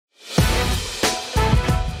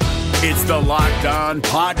It's the Locked On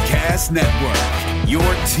Podcast Network, your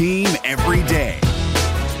team every day.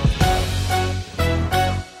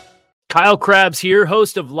 Kyle Krabs here,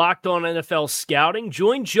 host of Locked On NFL Scouting.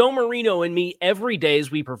 Join Joe Marino and me every day as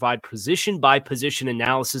we provide position-by-position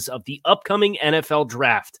analysis of the upcoming NFL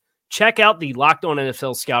Draft. Check out the Locked On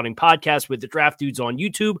NFL Scouting podcast with the Draft Dudes on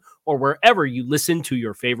YouTube or wherever you listen to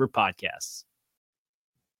your favorite podcasts.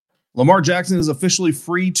 Lamar Jackson is officially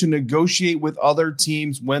free to negotiate with other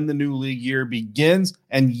teams when the new league year begins.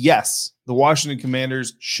 And yes, the Washington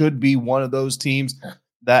Commanders should be one of those teams.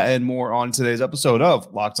 That and more on today's episode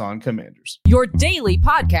of Locked On Commanders. Your daily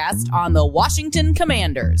podcast on the Washington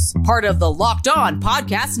Commanders. Part of the Locked On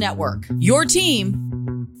Podcast Network. Your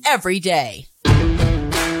team every day.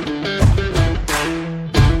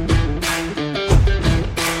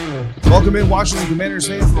 Welcome in, Washington Commanders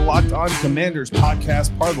fans, to the Locked On Commanders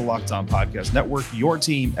podcast, part of the Locked On Podcast Network, your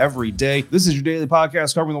team every day. This is your daily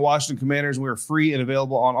podcast covering the Washington Commanders. We are free and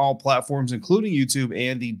available on all platforms, including YouTube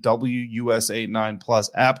and the WUSA 9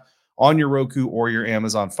 Plus app on your Roku or your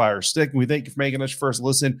Amazon Fire Stick. And we thank you for making us your first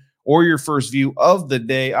listen or your first view of the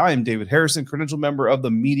day. I am David Harrison, credentialed member of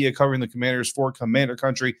the media covering the Commanders for Commander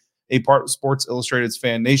Country, a part of Sports Illustrated's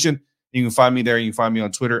Fan Nation. You can find me there. You can find me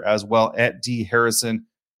on Twitter as well at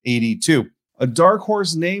DHarrison82. A dark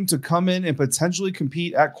horse name to come in and potentially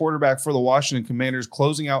compete at quarterback for the Washington Commanders,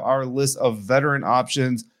 closing out our list of veteran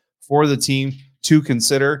options for the team to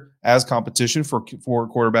consider as competition for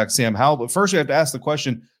quarterback Sam Howell. But first, we have to ask the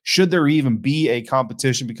question, should there even be a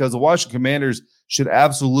competition? Because the Washington Commanders should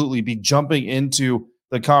absolutely be jumping into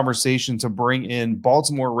the conversation to bring in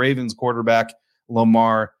Baltimore Ravens quarterback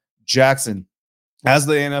Lamar Jackson. As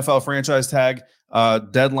the NFL franchise tag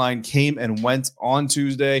deadline came and went on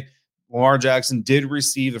Tuesday, Lamar Jackson did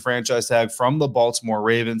receive the franchise tag from the Baltimore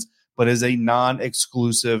Ravens, but is a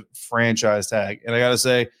non-exclusive franchise tag. And I got to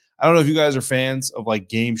say, I don't know if you guys are fans of like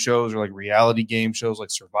game shows or like reality game shows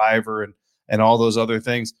like Survivor and all those other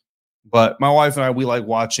things, but my wife and I, we like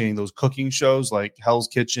watching those cooking shows like Hell's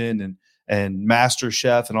Kitchen and Master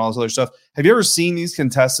Chef and all this other stuff. Have you ever seen these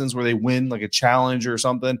contestants where they win like a challenge or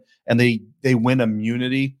something and they win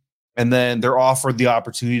immunity? And then they're offered the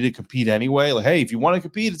opportunity to compete anyway. Like, hey, if you want to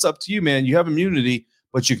compete, it's up to you, man. You have immunity,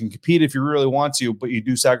 but you can compete if you really want to, but you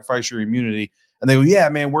do sacrifice your immunity. And they go, yeah,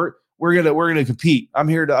 man, we're gonna compete. I'm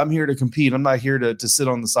here to compete. I'm not here to sit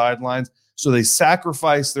on the sidelines. So they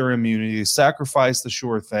sacrifice their immunity, they sacrifice the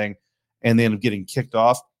sure thing, and they end up getting kicked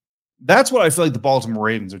off. That's what I feel like the Baltimore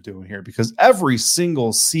Ravens are doing here, because every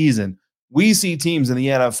single season we see teams in the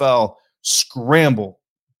NFL scramble,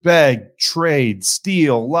 beg, trade,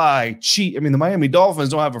 steal, lie, cheat. I mean, the Miami Dolphins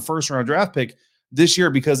don't have a first-round draft pick this year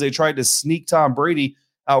because they tried to sneak Tom Brady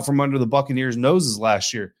out from under the Buccaneers' noses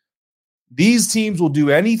last year. These teams will do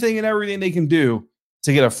anything and everything they can do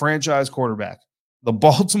to get a franchise quarterback. The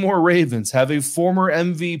Baltimore Ravens have a former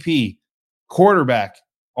MVP quarterback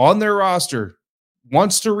on their roster,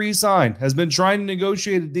 wants to re-sign, has been trying to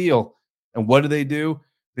negotiate a deal. And what do?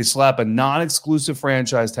 They slap a non-exclusive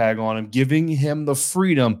franchise tag on him, giving him the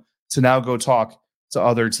freedom to now go talk to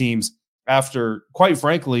other teams after, quite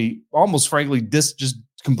frankly, almost frankly, just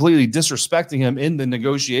completely disrespecting him in the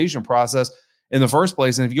negotiation process in the first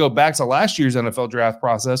place. And if you go back to last year's NFL draft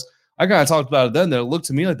process, I kind of talked about it then, that it looked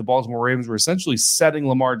to me like the Baltimore Ravens were essentially setting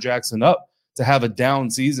Lamar Jackson up to have a down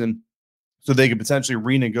season so they could potentially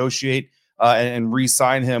renegotiate and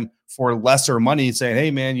re-sign him for lesser money, saying,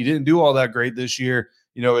 hey, man, you didn't do all that great this year.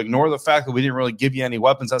 You know, ignore the fact that we didn't really give you any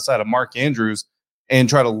weapons outside of Mark Andrews and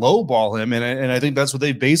try to lowball him. And I think that's what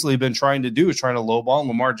they've basically been trying to do, is trying to lowball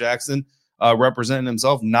Lamar Jackson, representing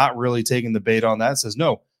himself, not really taking the bait on that. Says,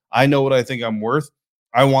 no, I know what I think I'm worth.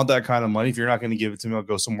 I want that kind of money. If you're not going to give it to me, I'll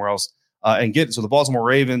go somewhere else and get it. So the Baltimore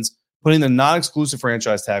Ravens putting the non-exclusive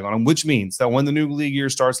franchise tag on him, which means that when the new league year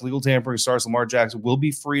starts, legal tampering starts, Lamar Jackson will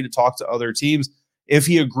be free to talk to other teams. If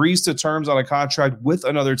he agrees to terms on a contract with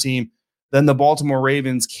another team, then the Baltimore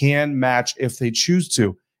Ravens can match if they choose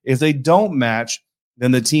to. If they don't match,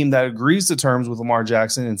 then the team that agrees to terms with Lamar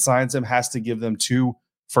Jackson and signs him has to give them 2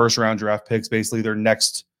 first-round draft picks, basically their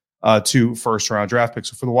next 2 first-round draft picks.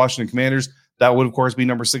 So for the Washington Commanders, that would, of course, be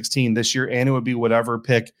number 16 this year, and it would be whatever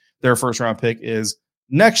pick their first-round pick is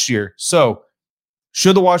next year. So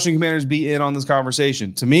should the Washington Commanders be in on this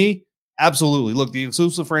conversation? To me, absolutely. Look, the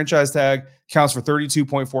exclusive franchise tag counts for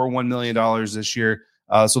 $32.41 million this year.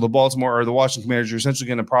 So the Washington Commanders are essentially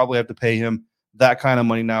going to probably have to pay him that kind of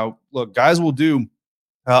money. Now, look, guys will do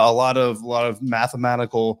a lot of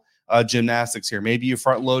mathematical gymnastics here. Maybe you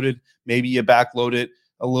front loaded, maybe you back load it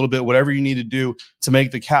a little bit, whatever you need to do to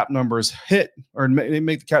make the cap numbers hit or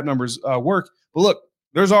make the cap numbers work. But look,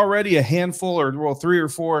 there's already a handful or 3 or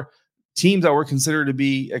 4 teams that were considered to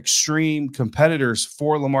be extreme competitors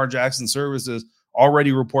for Lamar Jackson services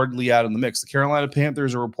already reportedly out of the mix. The Carolina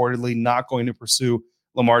Panthers are reportedly not going to pursue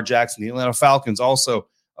Lamar Jackson. The Atlanta Falcons also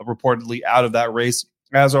reportedly out of that race,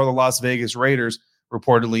 as are the Las Vegas Raiders,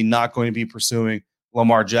 reportedly not going to be pursuing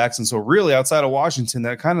Lamar Jackson. So really, outside of Washington,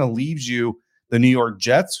 that kind of leaves you the New York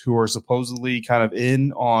Jets, who are supposedly kind of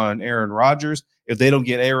in on Aaron Rodgers. If they don't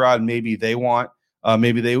get A-Rod, maybe they go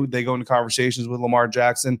into conversations with Lamar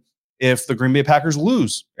Jackson. If the Green Bay Packers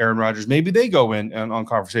lose Aaron Rodgers, maybe they go in on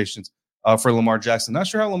conversations for Lamar Jackson. Not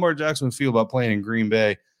sure how Lamar Jackson would feel about playing in Green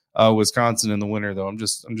Bay, Wisconsin in the winter, though. I'm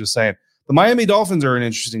just saying. The Miami Dolphins are an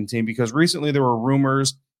interesting team because recently there were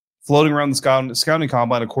rumors floating around the scouting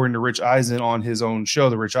combine, according to Rich Eisen on his own show,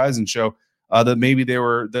 the Rich Eisen Show,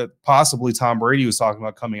 that possibly Tom Brady was talking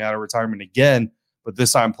about coming out of retirement again, but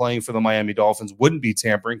this time playing for the Miami Dolphins wouldn't be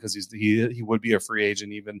tampering because he would be a free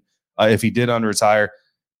agent even if he did unretire.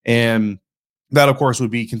 And that, of course,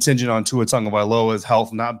 would be contingent on Tua Tagovailoa's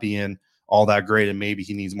health not being all that great, and maybe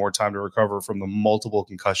he needs more time to recover from the multiple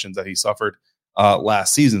concussions that he suffered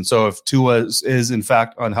last season. So if Tua is in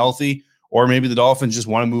fact unhealthy, or maybe the Dolphins just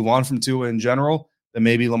want to move on from Tua in general, then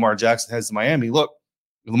maybe Lamar Jackson heads to Miami. Look,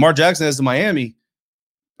 if Lamar Jackson heads to Miami,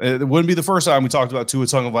 it wouldn't be the first time we talked about Tua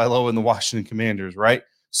Tagovailoa and the Washington Commanders, right?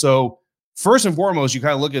 So first and foremost, you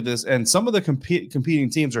kind of look at this, and some of the competing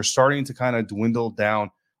teams are starting to kind of dwindle down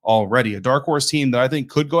already. A dark horse team that I think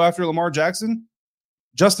could go after Lamar Jackson,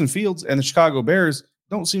 Justin Fields, and the Chicago Bears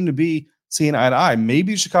don't seem to be seeing eye to eye.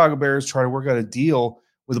 Maybe the Chicago Bears try to work out a deal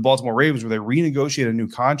with the Baltimore Ravens where they renegotiate a new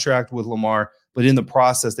contract with Lamar, but in the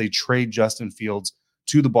process, they trade Justin Fields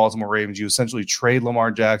to the Baltimore Ravens. You essentially trade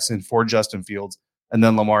Lamar Jackson for Justin Fields, and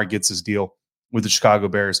then Lamar gets his deal with the Chicago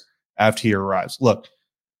Bears after he arrives. Look,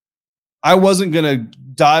 I wasn't going to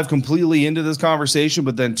dive completely into this conversation,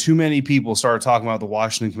 but then too many people started talking about the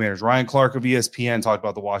Washington Commanders. Ryan Clark of ESPN talked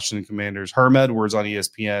about the Washington Commanders. Herm Edwards on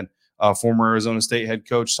ESPN, former Arizona State head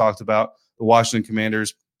coach, talked about the Washington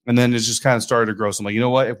Commanders. And then it just kind of started to grow. So I'm like, you know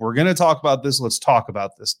what? If we're going to talk about this, let's talk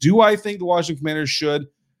about this. Do I think the Washington Commanders should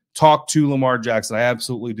talk to Lamar Jackson? I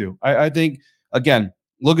absolutely do. I think, again,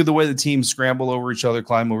 look at the way the teams scramble over each other,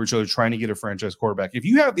 climb over each other, trying to get a franchise quarterback. If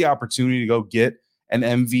you have the opportunity to go get an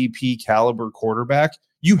MVP caliber quarterback,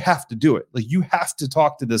 you have to do it. Like, you have to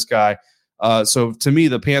talk to this guy. So to me,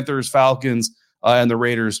 the Panthers, Falcons, and the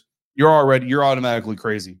Raiders, you're automatically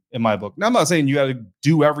crazy in my book. Now, I'm not saying you got to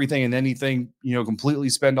do everything and anything, completely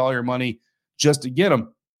spend all your money just to get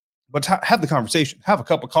them, but have the conversation, have a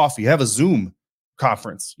cup of coffee, have a Zoom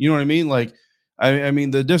conference. You know what I mean? Like, I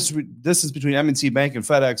mean, the distance between M&T Bank and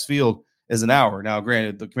FedEx Field is an hour. Now,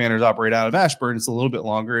 granted, the Commanders operate out of Ashburn. It's a little bit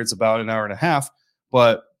longer. It's about an hour and a half,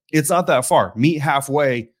 but it's not that far. Meet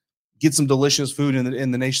halfway, get some delicious food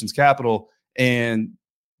in the nation's capital, and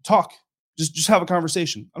talk. Just have a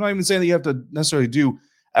conversation. I'm not even saying that you have to necessarily do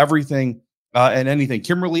everything and anything.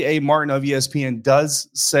 Kimberly A. Martin of ESPN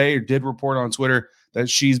did report on Twitter that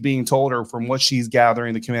she's being told, or from what she's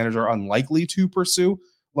gathering, the Commanders are unlikely to pursue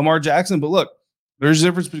Lamar Jackson. But look, there's a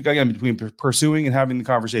difference between pursuing and having the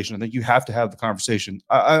conversation. I think you have to have the conversation.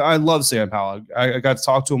 I love Sam Howell. I got to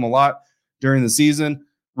talk to him a lot during the season.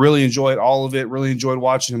 Really enjoyed all of it. Really enjoyed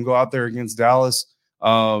watching him go out there against Dallas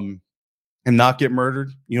and not get murdered.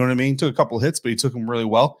 You know what I mean? Took a couple of hits, but he took them really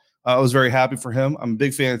well. I was very happy for him. I'm a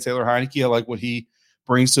big fan of Taylor Heineke. I like what he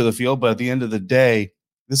brings to the field. But at the end of the day,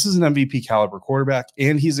 this is an MVP caliber quarterback,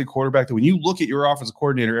 and he's a quarterback that when you look at your offensive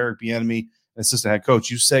coordinator, Eric Bieniemy, assistant head coach,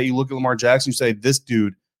 you look at Lamar Jackson, you say, this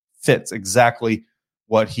dude fits exactly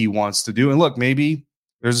what he wants to do. And look, maybe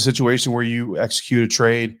there's a situation where you execute a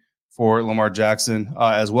trade for Lamar Jackson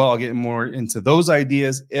as well. I'll get more into those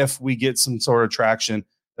ideas if we get some sort of traction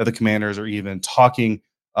that the Commanders are even talking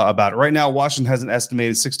about it. Right now, Washington has an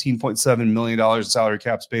estimated $16.7 million in salary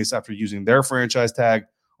cap space after using their franchise tag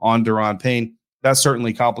on Daron Payne. That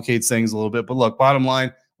certainly complicates things a little bit. But look, bottom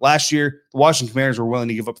line, last year, the Washington Commanders were willing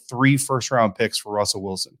to give up 3 first-round picks for Russell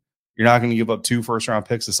Wilson. You're not going to give up 2 first-round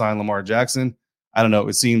picks to sign Lamar Jackson. I don't know.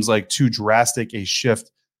 It seems like too drastic a shift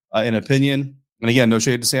in opinion. And again, no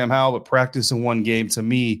shade to Sam Howell, but practice in one game, to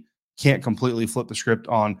me, can't completely flip the script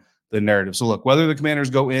on the narrative. So look, whether the Commanders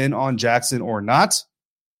go in on Jackson or not,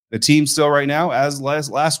 the team still right now, as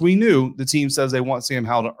last we knew, the team says they want Sam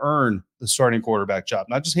Howell to earn the starting quarterback job,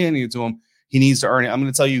 not just handing it to him. He needs to earn it. I'm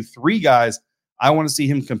going to tell you 3 guys I want to see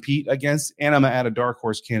him compete against, and I'm going to add a dark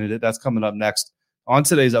horse candidate. That's coming up next on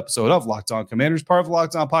today's episode of Locked On Commanders, part of the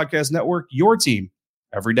Locked On Podcast Network, your team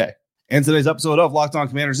every day. And today's episode of Locked On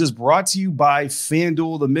Commanders is brought to you by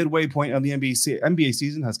FanDuel. The midway point of the NBA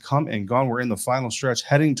season has come and gone. We're in the final stretch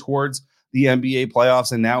heading towards the NBA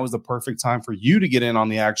playoffs, and now is the perfect time for you to get in on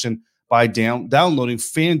the action by downloading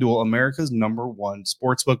FanDuel, America's #1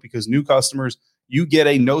 sportsbook, because new customers, you get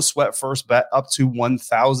a no-sweat first bet up to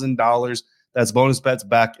 $1,000. That's bonus bets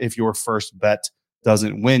back if your first bet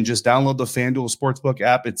doesn't win. Just download the FanDuel Sportsbook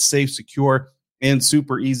app. It's safe, secure, and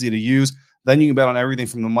super easy to use. Then you can bet on everything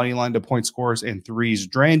from the money line to point scores and threes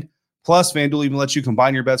drained. Plus, FanDuel even lets you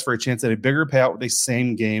combine your bets for a chance at a bigger payout with a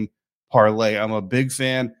same-game parlay. I'm a big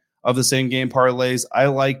fan of the same-game parlays. I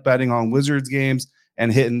like betting on Wizards games and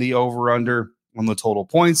hitting the over-under on the total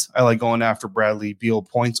points. I like going after Bradley Beal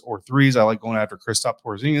points or threes. I like going after Kristaps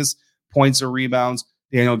Porzingis points or rebounds.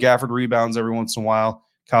 Daniel Gafford rebounds every once in a while.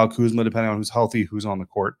 Kyle Kuzma, depending on who's healthy, who's on the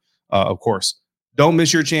court, of course. Don't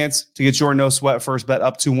miss your chance to get your no-sweat first bet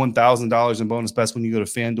up to $1,000 in bonus bets when you go to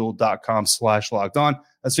FanDuel.com/lockedon.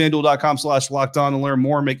 That's FanDuel.com/lockedon to learn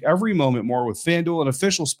more. Make every moment more with FanDuel, an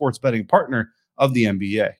official sports betting partner of the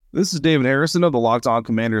NBA. This is David Harrison of the Locked On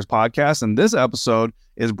Commanders podcast, and this episode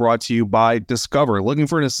is brought to you by Discover. Looking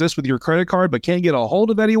for an assist with your credit card but can't get a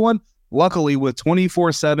hold of anyone? Luckily, with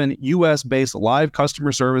 24/7 U.S.-based live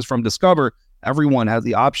customer service from Discover, everyone has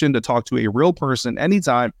the option to talk to a real person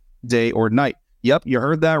anytime, day or night. Yep, you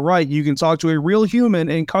heard that right. You can talk to a real human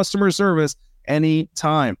in customer service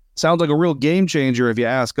anytime. Sounds like a real game changer if you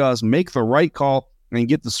ask us. Make the right call and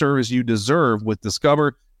get the service you deserve with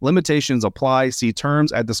Discover. Limitations apply. See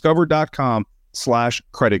terms at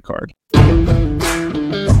discover.com/creditcard.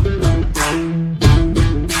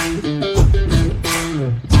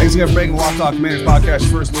 Thanks again for making the Locked On Commanders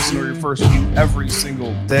podcast first listen or your first view every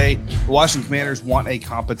single day. The Washington Commanders want a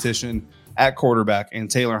competition at quarterback, and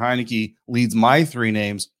Taylor Heineke leads my three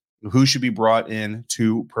names who should be brought in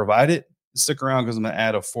to provide it. Stick around because I'm going to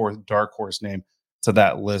add a fourth dark horse name to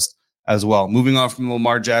that list as well. Moving on from the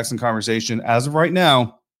Lamar Jackson conversation, as of right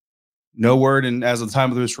now, no word, and as of the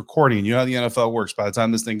time of this recording, you know how the NFL works. By the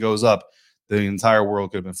time this thing goes up, the entire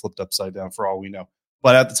world could have been flipped upside down for all we know.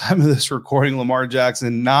 But at the time of this recording, Lamar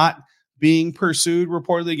Jackson not being pursued,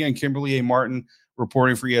 reportedly. Again, Kimberly A. Martin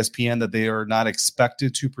reporting for ESPN that they are not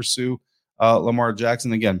expected to pursue Lamar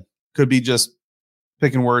Jackson. Again, could be just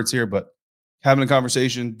picking words here, but having a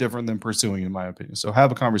conversation different than pursuing, in my opinion. So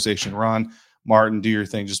have a conversation. Ron, Martin, do your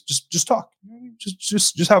thing. Just talk.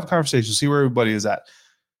 Just have a conversation. See where everybody is at.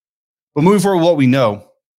 But moving forward, what we know,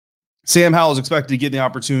 Sam Howell is expected to get the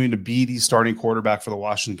opportunity to be the starting quarterback for the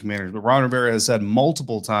Washington Commanders. But Ron Rivera has said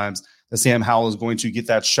multiple times that Sam Howell is going to get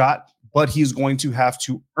that shot, but he's going to have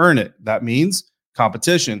to earn it. That means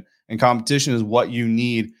competition. And competition is what you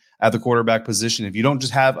need at the quarterback position. If you don't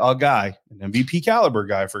just have a guy, an MVP caliber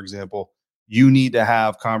guy, for example, you need to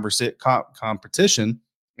have competition.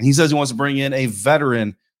 And he says he wants to bring in a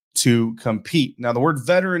veteran to compete. Now, the word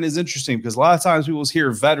veteran is interesting because a lot of times people hear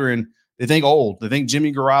veteran, they think old. They think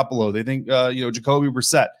Jimmy Garoppolo. They think, Jacoby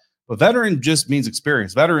Brissett. But veteran just means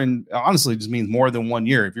experience. Veteran, honestly, just means more than 1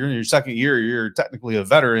 year. If you're in your second year, you're technically a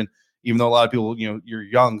veteran, even though a lot of people, you're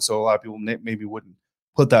young. So a lot of people maybe wouldn't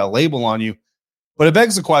put that label on you. But it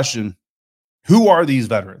begs the question, who are these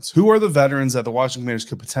veterans? Who are the veterans that the Washington Commanders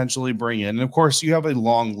could potentially bring in? And, of course, you have a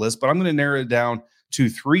long list, but I'm going to narrow it down to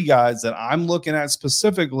three guys that I'm looking at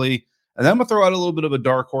specifically. And then I'm going to throw out a little bit of a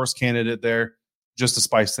dark horse candidate there just to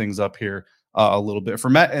spice things up here a little bit. For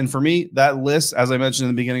me, that list, as I mentioned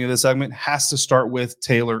in the beginning of this segment, has to start with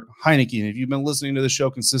Taylor Heineke. And if you've been listening to the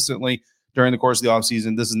show consistently during the course of the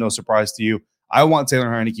offseason, this is no surprise to you. I want Taylor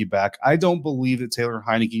Heineke back. I don't believe that Taylor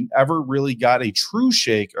Heineke ever really got a true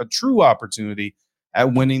shake, a true opportunity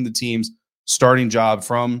at winning the team's starting job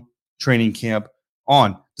from training camp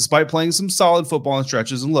on, despite playing some solid football in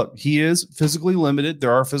stretches. And look, he is physically limited.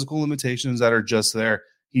 There are physical limitations that are just there.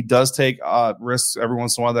 He does take risks every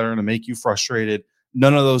once in a while that are going to make you frustrated.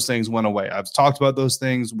 None of those things went away. I've talked about those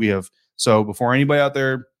things. So before anybody out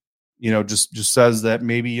there, just says that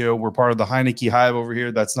maybe, we're part of the Heineke hive over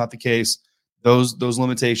here, that's not the case. Those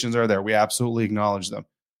limitations are there. We absolutely acknowledge them.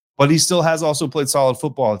 But he still has also played solid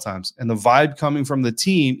football at times. And the vibe coming from the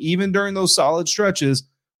team, even during those solid stretches,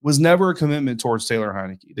 was never a commitment towards Taylor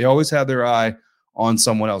Heineke. They always had their eye on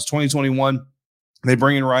someone else. 2021, they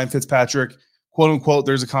bring in Ryan Fitzpatrick. Quote unquote,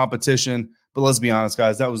 there's a competition. But let's be honest,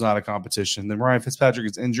 guys, that was not a competition. Then Ryan Fitzpatrick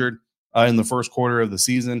gets injured in the first quarter of the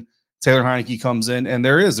season. Taylor Heineke comes in, and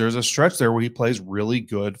there's a stretch there where he plays really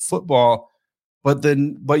good football. But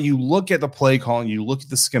you look at the play calling, you look at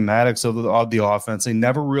the schematics of the offense, they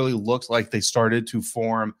never really looked like they started to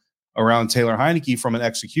form around Taylor Heineke from an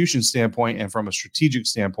execution standpoint and from a strategic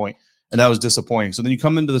standpoint, and that was disappointing. So then you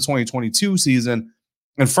come into the 2022 season,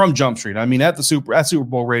 and from Jump Street, I mean, at Super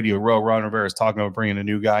Bowl Radio Row, Ron Rivera is talking about bringing a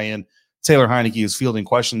new guy in. Taylor Heineke is fielding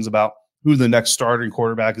questions about who the next starting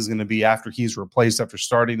quarterback is going to be after he's replaced after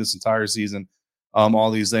starting this entire season,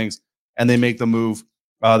 all these things. and they make the move.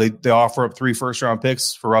 They offer up 3 first-round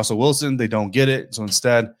picks for Russell Wilson. They don't get it. So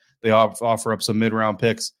instead, they offer up some mid-round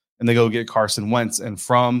picks, and they go get Carson Wentz. And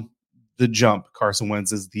from the jump, Carson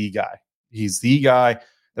Wentz is the guy. He's the guy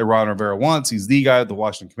that Ron Rivera wants. He's the guy that the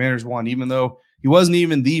Washington Commanders want, even though he wasn't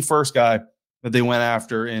even the first guy that they went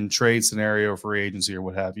after in trade scenario, free agency, or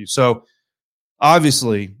what have you. So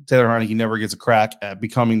obviously, Taylor Heinicke never gets a crack at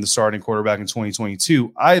becoming the starting quarterback in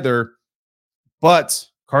 2022 either. But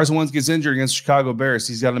Carson Wentz gets injured against Chicago Bears.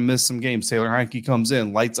 He's got to miss some games. Taylor Heinicke comes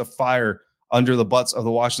in, lights a fire under the butts of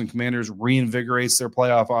the Washington Commanders, reinvigorates their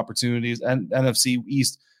playoff opportunities and NFC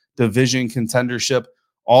East division contendership.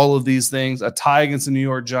 All of these things, a tie against the New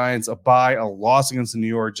York Giants, a bye, a loss against the New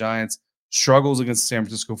York Giants, struggles against the San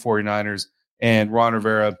Francisco 49ers, and Ron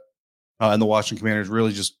Rivera and the Washington Commanders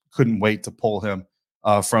really just couldn't wait to pull him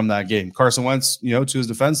from that game. Carson Wentz, to his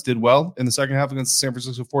defense, did well in the second half against the San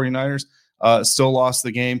Francisco 49ers. Still lost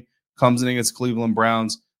the game, comes in against Cleveland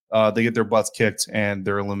Browns. They get their butts kicked, and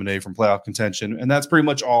they're eliminated from playoff contention. And that's pretty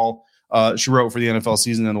much all she wrote for the NFL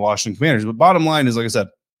season and the Washington Commanders. But bottom line is, like I said,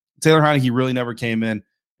 Taylor Heinicke really never came in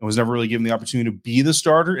and was never really given the opportunity to be the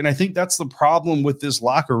starter. And I think that's the problem with this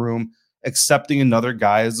locker room accepting another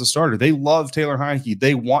guy as the starter. They love Taylor Heinicke.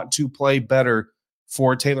 They want to play better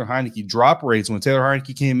for Taylor Heinicke. Drop rates, when Taylor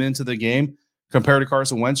Heinicke came into the game compared to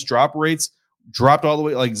Carson Wentz, drop rates dropped all the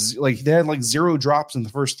way, like they had like 0 drops in the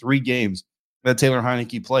first 3 games that Taylor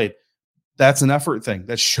Heinicke played. That's an effort thing.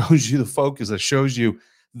 That shows you the focus. That shows you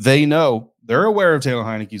they know, they're aware of Taylor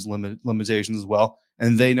Heinicke's limitations as well,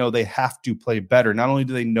 and they know they have to play better. Not only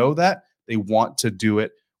do they know that, they want to do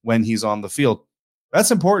it when he's on the field.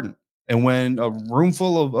 That's important. And when a room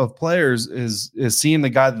full of players is seeing the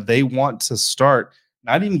guy that they want to start,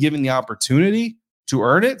 not even given the opportunity to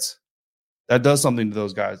earn it, that does something to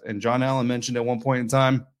those guys. And John Allen mentioned at one point in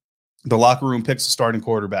time, the locker room picks a starting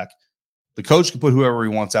quarterback. The coach can put whoever he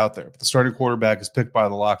wants out there, but the starting quarterback is picked by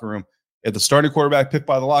the locker room. If the starting quarterback picked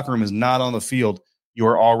by the locker room is not on the field, you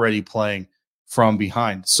are already playing from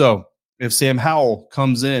behind. So if Sam Howell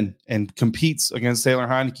comes in and competes against Taylor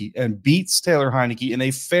Heinicke and beats Taylor Heinicke in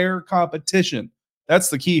a fair competition, that's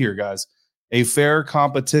the key here, guys, a fair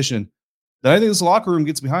competition, then I think this locker room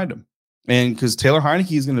gets behind him. And because Taylor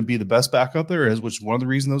Heinicke is going to be the best backup there is, which is one of the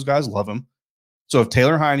reasons those guys love him. So if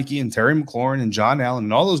Taylor Heinicke and Terry McLaurin and John Allen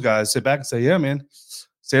and all those guys sit back and say, yeah, man,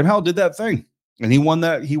 Sam Howell did that thing. And he won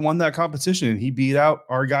that competition, and he beat out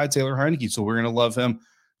our guy, Taylor Heinicke. So we're going to love him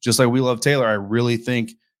just like we love Taylor. I really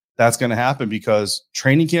think that's going to happen because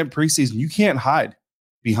training camp preseason, you can't hide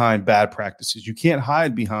behind bad practices. You can't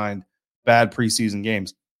hide behind bad preseason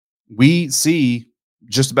games. We see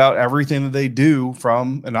just about everything that they do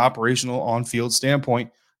from an operational on-field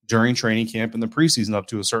standpoint during training camp and the preseason up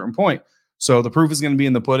to a certain point. So the proof is going to be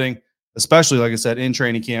in the pudding, especially, like I said, in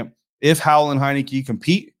training camp. If Howell and Heinicke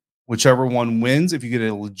compete, whichever one wins, if you get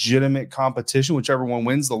a legitimate competition, whichever one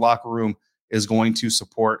wins, the locker room is going to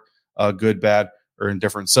support good, bad, or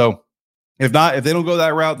indifferent. So if they don't go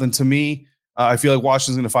that route, then to me, I feel like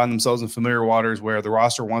Washington's going to find themselves in familiar waters where the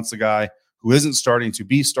roster wants the guy who isn't starting to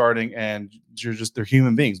be starting, and they're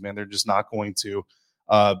human beings, man. They're just not going to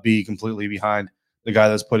be completely behind the guy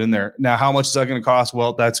that's put in there. Now, how much is that going to cost?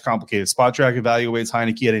 Well, that's complicated. Spot Track evaluates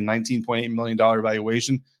Heinicke at a $19.8 million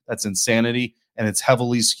valuation. That's insanity, and it's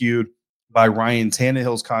heavily skewed by Ryan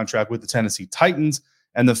Tannehill's contract with the Tennessee Titans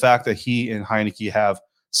and the fact that he and Heinicke have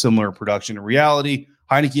similar production. In reality,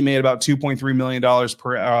 Heinicke made about $2.3 million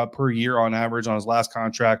per year on average on his last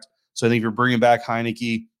contract. So I think if you're bringing back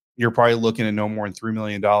Heinicke, you're probably looking at no more than $3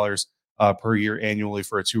 million per year annually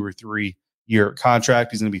for a 2 or 3 year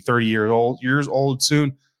contract. He's going to be 30 years old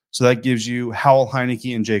soon. So that gives you Howell,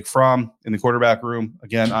 Heinicke, and Jake Fromm in the quarterback room.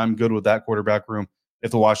 Again, I'm good with that quarterback room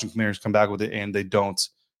if the Washington Commanders come back with it and they don't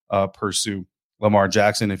pursue Lamar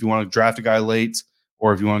Jackson. If you want to draft a guy late,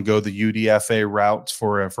 or if you want to go the UDFA route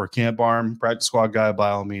for a camp arm, practice squad guy, by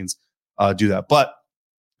all means, do that. But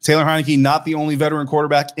Taylor Heinicke, not the only veteran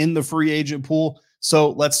quarterback in the free agent pool. So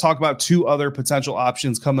let's talk about 2 other potential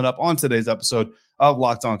options coming up on today's episode of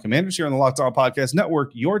Locked On Commanders here on the Locked On Podcast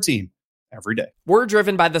Network, your team every day. We're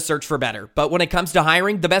driven by the search for better, but when it comes to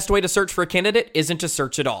hiring, the best way to search for a candidate isn't to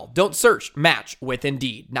search at all. Don't search, match with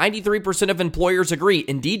Indeed. 93% of employers agree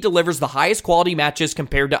Indeed delivers the highest quality matches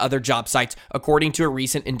compared to other job sites, according to a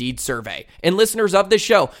recent Indeed survey. And listeners of this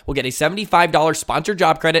show will get a $75 sponsored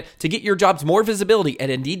job credit to get your jobs more visibility at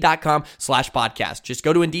Indeed.com/podcast. Just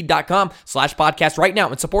go to Indeed.com/podcast right now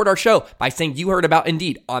and support our show by saying you heard about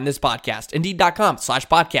Indeed on this podcast.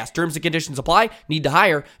 Indeed.com/podcast. Terms and conditions apply. Need to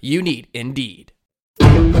hire? You need Indeed. 2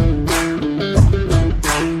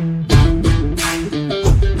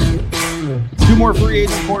 more free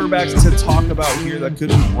agent quarterbacks to talk about here that could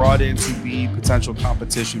be brought in to be potential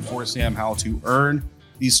competition for Sam Howell to earn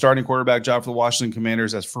the starting quarterback job for the Washington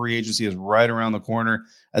Commanders, as free agency is right around the corner.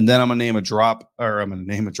 And then I'm going to drop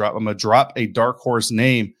a dark horse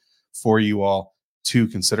name for you all to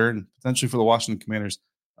consider, and potentially for the Washington Commanders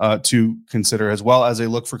to consider, as well as a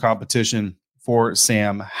look for competition for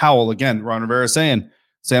Sam Howell. Again, Ron Rivera saying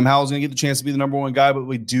Sam Howell's going to get the chance to be the number one guy, but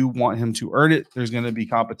we do want him to earn it. There's going to be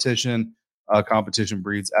competition. Competition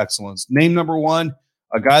breeds excellence. Name number one,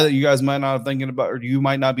 a guy that you guys might not have thinking about, or you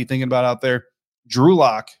might not be thinking about out there, Drew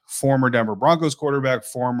Lock, former Denver Broncos quarterback,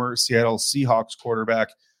 former Seattle Seahawks quarterback.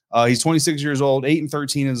 He's 26 years old,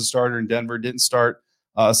 8-13 as a starter in Denver. Didn't start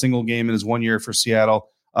a single game in his 1 year for Seattle.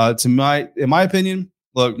 In my opinion,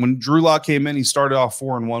 look, when Drew Lock came in, he started off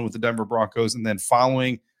 4-1 with the Denver Broncos, and then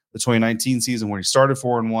following the 2019 season, when he started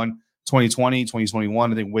 4-1, 2020,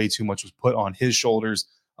 2021, I think way too much was put on his shoulders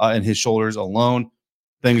and his shoulders alone.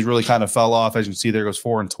 Things really kind of fell off. As you can see, there goes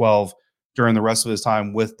 4-12 during the rest of his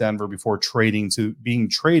time with Denver before being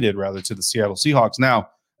traded to the Seattle Seahawks. Now,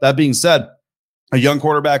 that being said, a young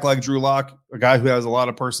quarterback like Drew Lock, a guy who has a lot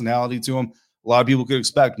of personality to him, a lot of people could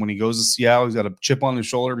expect when he goes to Seattle, he's got a chip on his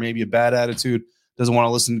shoulder, maybe a bad attitude, doesn't want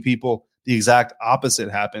to listen to people. The exact opposite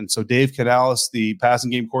happened. So Dave Canales, the passing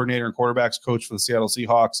game coordinator and quarterbacks coach for the Seattle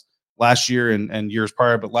Seahawks last year and years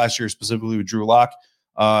prior, but last year specifically with Drew Lock,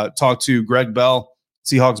 talked to Greg Bell,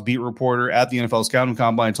 Seahawks beat reporter at the NFL Scouting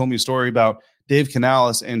Combine, told me a story about Dave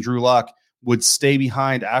Canales and Drew Lock would stay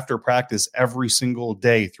behind after practice every single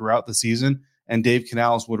day throughout the season, and Dave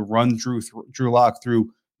Canales would run Drew Lock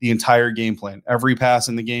through the entire game plan, every pass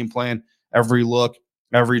in the game plan, every look,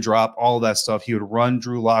 every drop, all of that stuff. He would run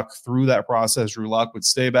Drew Lock through that process. Drew Lock would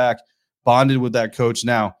stay back, bonded with that coach.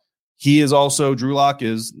 Now, Drew Lock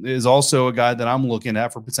is also a guy that I'm looking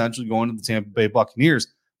at for potentially going to the Tampa Bay Buccaneers.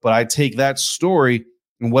 But I take that story,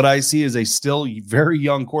 and what I see is a still very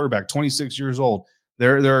young quarterback, 26 years old.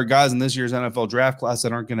 There are guys in this year's NFL draft class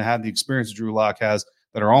that aren't going to have the experience that Drew Lock has,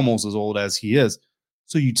 that are almost as old as he is.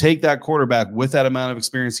 So you take that quarterback with that amount of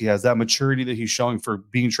experience he has, that maturity that he's showing for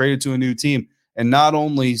being traded to a new team, and not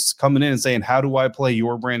only coming in and saying, how do I play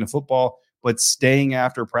your brand of football, but staying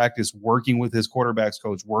after practice, working with his quarterbacks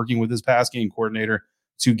coach, working with his pass game coordinator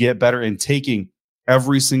to get better, and taking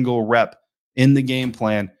every single rep in the game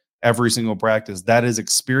plan, every single practice. That is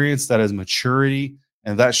experience, that is maturity,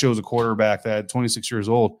 and that shows a quarterback that at 26 years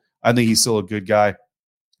old, I think he's still a good guy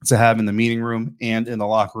to have in the meeting room and in the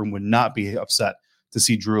locker room. Would not be upset to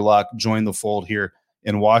see Drew Lock join the fold here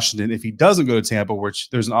in Washington. If he doesn't go to Tampa, which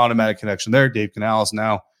there's an automatic connection there, Dave Canales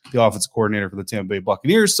now the offensive coordinator for the Tampa Bay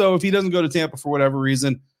Buccaneers. So if he doesn't go to Tampa for whatever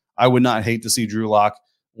reason, I would not hate to see Drew Lock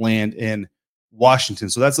land in Washington.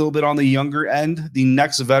 So that's a little bit on the younger end. The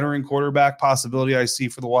next veteran quarterback possibility I see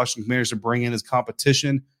for the Washington Commanders to bring in as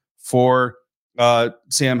competition for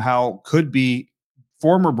Sam Howell could be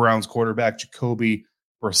former Browns quarterback Jacoby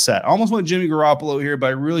Brissett. I almost went Jimmy Garoppolo here, but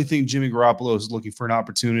I really think Jimmy Garoppolo is looking for an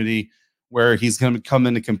opportunity where he's going to come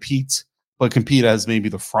in to compete, but compete as maybe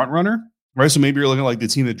the front runner, right? So maybe you're looking like the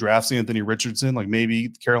team that drafts Anthony Richardson, like maybe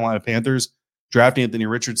the Carolina Panthers draft Anthony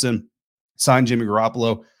Richardson, sign Jimmy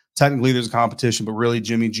Garoppolo. Technically, there's a competition, but really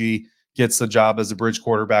Jimmy G gets the job as a bridge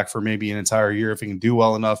quarterback for maybe an entire year. If he can do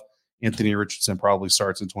well enough, Anthony Richardson probably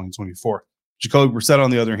starts in 2024. Jacoby Brissett,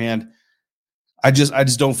 on the other hand, I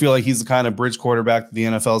just don't feel like he's the kind of bridge quarterback that the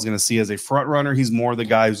NFL is going to see as a front runner. He's more the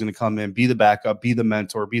guy who's going to come in, be the backup, be the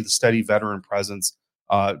mentor, be the steady veteran presence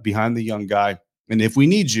behind the young guy. And if we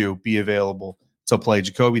need you, be available to play.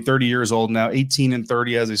 Jacoby, 30 years old now,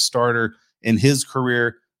 18-30 as a starter in his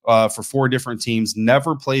career for 4 different teams.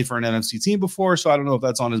 Never played for an NFC team before, so I don't know if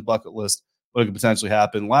that's on his bucket list, but it could potentially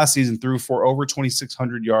happen. Last season, threw for over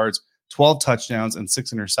 2,600 yards, 12 touchdowns, and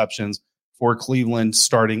 6 interceptions for Cleveland,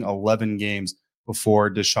 starting 11 games before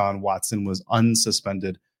Deshaun Watson was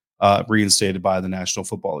unsuspended, reinstated by the National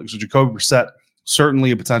Football League. So Jacoby Brissett, certainly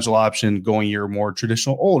a potential option going your more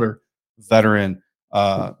traditional, older veteran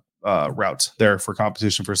route there for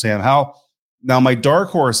competition for Sam Howell. Now, my dark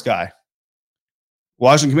horse guy,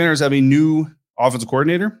 Washington Commanders have a new offensive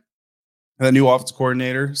coordinator. That new offensive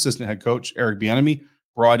coordinator, assistant head coach, Eric Bieniemy,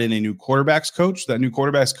 brought in a new quarterbacks coach. That new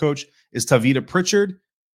quarterbacks coach is Tavita Pritchard,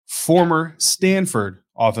 former Stanford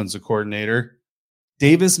offensive coordinator.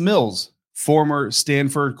 Davis Mills, former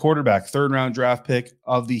Stanford quarterback, 3rd-round draft pick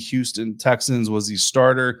of the Houston Texans, was the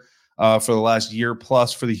starter for the last year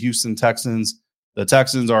plus for the Houston Texans. The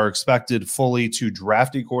Texans are expected fully to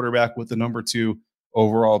draft a quarterback with the number 2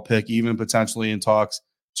 overall pick, even potentially in talks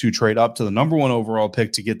to trade up to the number 1 overall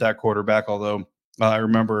pick to get that quarterback. Although I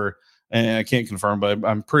remember and I can't confirm, but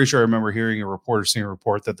I'm pretty sure I remember hearing a report or seeing a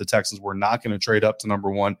report that the Texans were not going to trade up to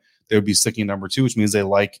number 1. They would be sticking number 2, which means they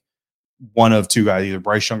like one of two guys, either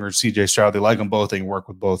Bryce Young or CJ Stroud. They like them both. They can work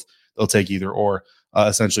with both. They'll take either or,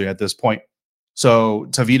 essentially at this point. So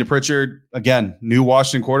Tavita Pritchard, again, new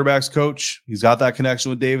Washington quarterbacks coach. He's got that connection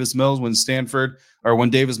with Davis Mills when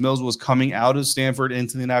Davis Mills was coming out of Stanford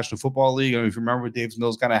into the National Football League. I mean, if you remember, Davis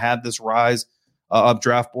Mills kind of had this rise up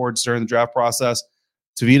draft boards during the draft process.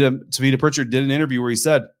 Tavita Pritchard did an interview where he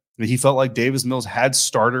said that he felt like Davis Mills had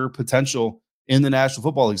starter potential in the National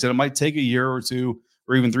Football League. He said it might take a year or 2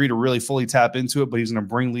 or even 3 to really fully tap into it, but he's going to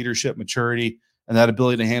bring leadership, maturity, and that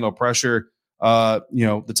ability to handle pressure.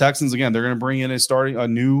 The Texans, again, they're going to bring in a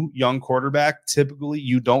new young quarterback. Typically,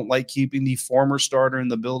 you don't like keeping the former starter in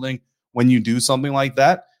the building when you do something like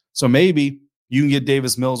that. So maybe you can get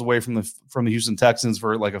Davis Mills away from the Houston Texans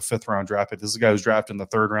for like a 5th round draft pick. This is a guy who's drafted in the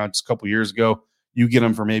 3rd round just a couple years ago. You get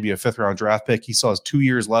him for maybe a 5th round draft pick. He still has 2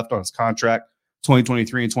 years left on his contract,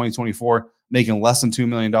 2023 and 2024, making less than $2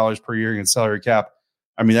 million per year in salary cap.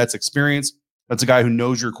 I mean, that's experience. That's a guy who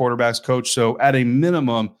knows your quarterback's coach. So at a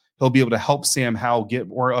minimum, he'll be able to help Sam Howell get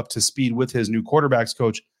more up to speed with his new quarterback's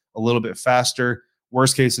coach a little bit faster.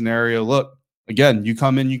 Worst case scenario, look, again, you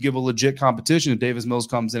come in, you give a legit competition. If Davis Mills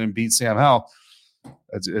comes in and beats Sam Howell,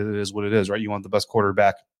 it is what it is, right? You want the best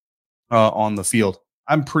quarterback on the field.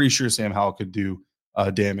 I'm pretty sure Sam Howell could do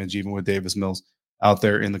damage even with Davis Mills out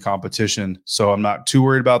there in the competition. So I'm not too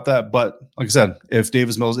worried about that. But like I said, if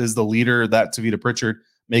Davis Mills is the leader that Tavita Pritchard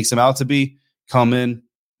makes him out to be, come in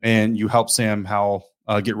and you help Sam Howell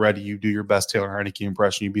get ready. You do your best Taylor Heineke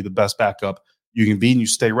impression. You be the best backup you can be, and you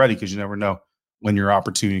stay ready because you never know when your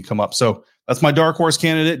opportunity come up. So that's my dark horse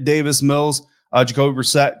candidate, Davis Mills. Jacoby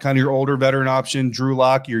Brissett, kind of your older veteran option. Drew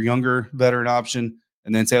Lock, your younger veteran option.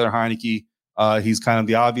 And then Taylor Heineke, he's kind of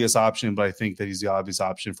the obvious option, but I think that he's the obvious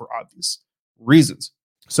option for obvious reasons.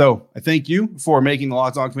 So I thank you for making the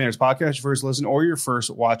Locked On Commanders podcast your first listen or your first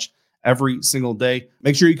watch every single day.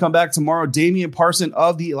 Make sure you come back tomorrow. Damian Parson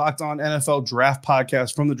of the Locked On NFL Draft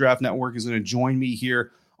podcast from the Draft Network is going to join me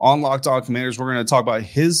here on Locked On Commanders. We're going to talk about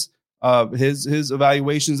his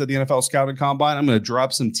evaluations at the NFL Scouting Combine. I'm going to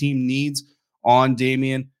drop some team needs on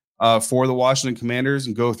Damian for the Washington Commanders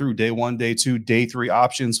and go through day 1, day 2, day 3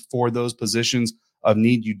 options for those positions of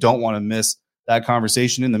need. You don't want to miss that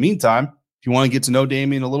conversation. In the meantime, if you want to get to know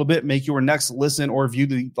Damian a little bit, make your next listen or view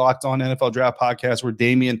the Locked On NFL Draft podcast where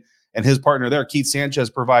Damian and his partner there, Keith Sanchez,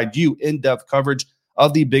 provide you in-depth coverage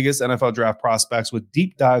of the biggest NFL draft prospects with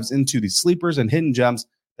deep dives into the sleepers and hidden gems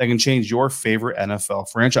that can change your favorite NFL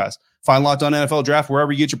franchise. Find Locked On NFL Draft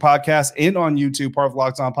wherever you get your podcasts and on YouTube, part of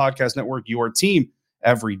Locked On Podcast Network, your team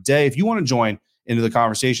every day. If you want to join into the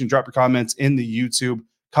conversation, drop your comments in the YouTube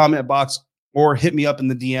comment box or hit me up in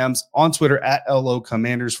the DMs on Twitter at LO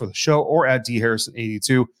Commanders for the show or at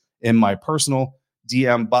DHarrison82 in my personal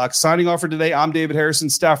DM box. Signing off for today, I'm David Harrison,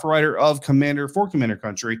 staff writer of Commander for Commander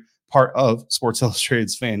Country, part of Sports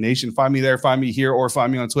Illustrated's Fan Nation. Find me there, find me here, or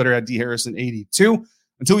find me on Twitter at DHarrison82.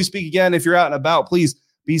 Until we speak again, if you're out and about, please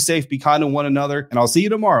be safe, be kind to one another, and I'll see you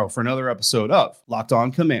tomorrow for another episode of Locked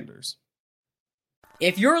On Commanders.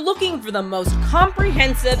 If you're looking for the most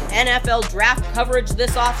comprehensive NFL draft coverage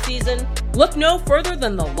this offseason, look no further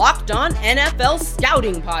than the Locked On NFL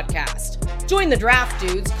Scouting Podcast. Join the draft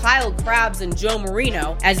dudes, Kyle Krabs and Joe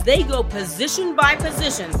Marino, as they go position by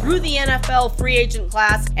position through the NFL free agent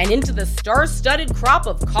class and into the star-studded crop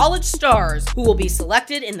of college stars who will be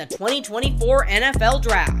selected in the 2024 NFL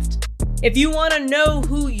Draft. If you want to know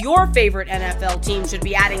who your favorite NFL team should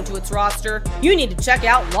be adding to its roster, you need to check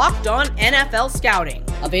out Locked On NFL Scouting,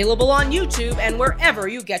 available on YouTube and wherever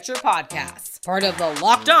you get your podcasts. Part of the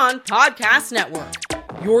Locked On Podcast Network,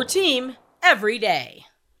 your team every day.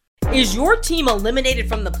 Is your team eliminated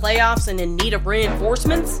from the playoffs and in need of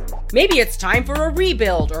reinforcements? Maybe it's time for a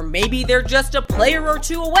rebuild, or maybe they're just a player or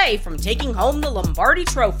two away from taking home the Lombardi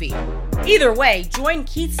Trophy. Either way, join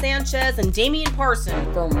Keith Sanchez and Damian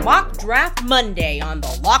Parson for Mock Draft Monday on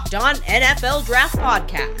the Locked On NFL Draft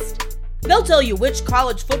Podcast. They'll tell you which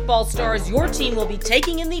college football stars your team will be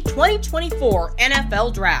taking in the 2024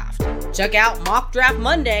 NFL Draft. Check out Mock Draft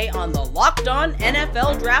Monday on the Locked On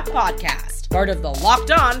NFL Draft Podcast, part of the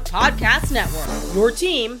Locked On Podcast Network, your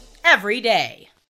team every day.